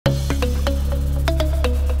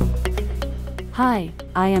Hi,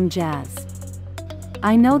 I am Jazz.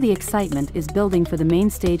 I know the excitement is building for the main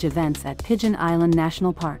stage events at Pigeon Island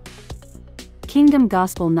National Park. Kingdom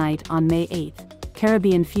Gospel Night on May 8th,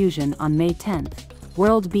 Caribbean Fusion on May 10th,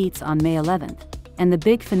 World Beats on May 11th, and the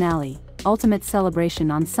big finale, Ultimate Celebration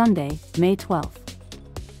on Sunday, May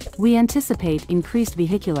 12th. We anticipate increased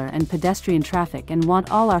vehicular and pedestrian traffic and want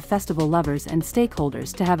all our festival lovers and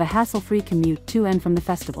stakeholders to have a hassle-free commute to and from the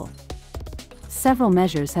festival. Several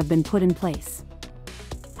measures have been put in place.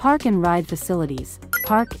 Park and ride facilities,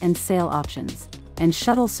 park and sale options, and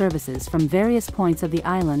shuttle services from various points of the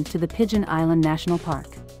island to the Pigeon Island National Park.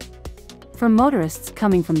 For motorists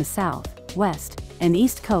coming from the south, west, and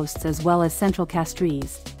east coasts as well as Central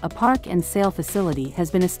Castries, a park and sale facility has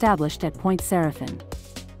been established at Point Seraphin.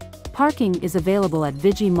 Parking is available at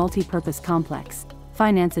Vigi Multi-Purpose Complex,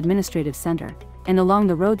 Finance Administrative Center, and along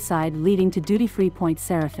the roadside leading to duty-free Point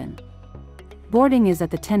Seraphin. Boarding is at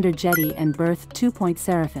the Tender Jetty and Berth 2 Point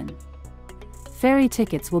Seraphin. Ferry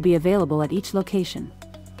tickets will be available at each location.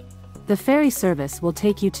 The ferry service will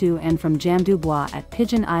take you to and from Jam du Bois at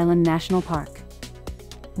Pigeon Island National Park.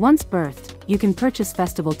 Once berthed, you can purchase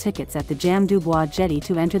festival tickets at the Jam du Bois jetty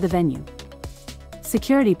to enter the venue.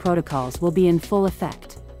 Security protocols will be in full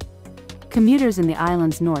effect. Commuters in the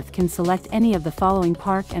island's north can select any of the following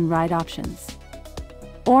park and ride options: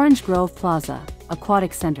 Orange Grove Plaza,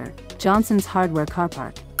 Aquatic Center, Johnson's Hardware Car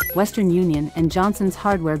Park, Western Union and Johnson's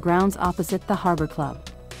Hardware grounds opposite the Harbor Club,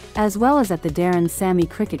 as well as at the Darren Sammy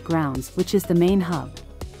Cricket Grounds, which is the main hub.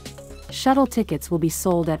 Shuttle tickets will be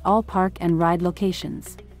sold at all park and ride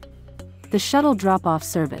locations. The shuttle drop-off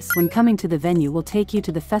service when coming to the venue will take you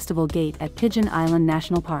to the festival gate at Pigeon Island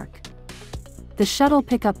National Park. The shuttle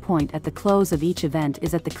pickup point at the close of each event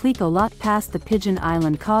is at the Clico lot past the Pigeon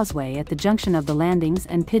Island Causeway at the junction of the landings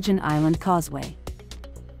and Pigeon Island Causeway.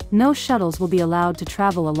 No shuttles will be allowed to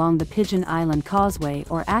travel along the Pigeon Island Causeway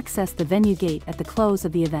or access the venue gate at the close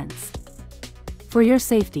of the events. For your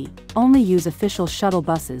safety, only use official shuttle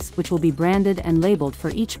buses which will be branded and labeled for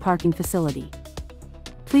each parking facility.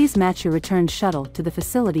 Please match your returned shuttle to the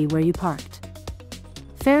facility where you parked.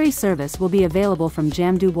 Ferry service will be available from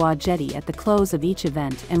Jam du Bois Jetty at the close of each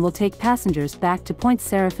event and will take passengers back to Point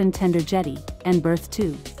Seraphin Tender Jetty and Berth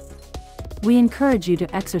 2. We encourage you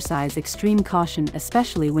to exercise extreme caution,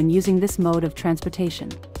 especially when using this mode of transportation.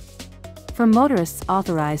 For motorists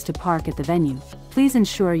authorized to park at the venue, please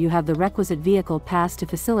ensure you have the requisite vehicle pass to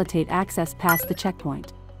facilitate access past the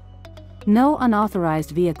checkpoint. No unauthorized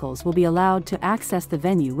vehicles will be allowed to access the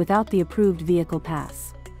venue without the approved vehicle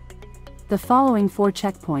pass. The following 4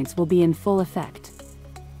 checkpoints will be in full effect: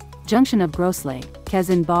 Junction of Grosley,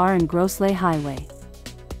 Kazan Bar and Grosley Highway.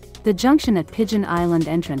 The junction at Pigeon Island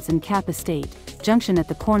entrance and Cap Estate, junction at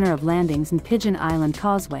the corner of Landings and Pigeon Island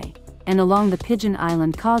Causeway, and along the Pigeon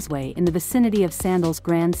Island Causeway in the vicinity of Sandals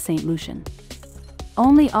Grand St. Lucian.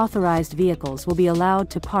 Only authorized vehicles will be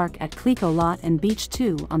allowed to park at Clico Lot and Beach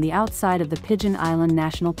 2 on the outside of the Pigeon Island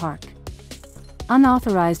National Park.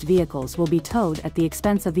 Unauthorized vehicles will be towed at the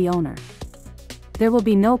expense of the owner. There will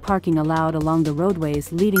be no parking allowed along the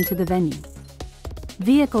roadways leading to the venue.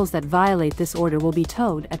 Vehicles that violate this order will be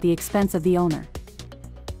towed at the expense of the owner.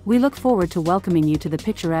 We look forward to welcoming you to the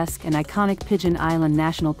picturesque and iconic Pigeon Island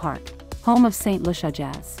National Park, home of St. Lucia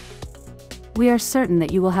Jazz. We are certain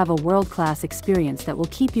that you will have a world-class experience that will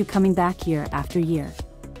keep you coming back year after year.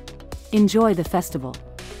 Enjoy the festival.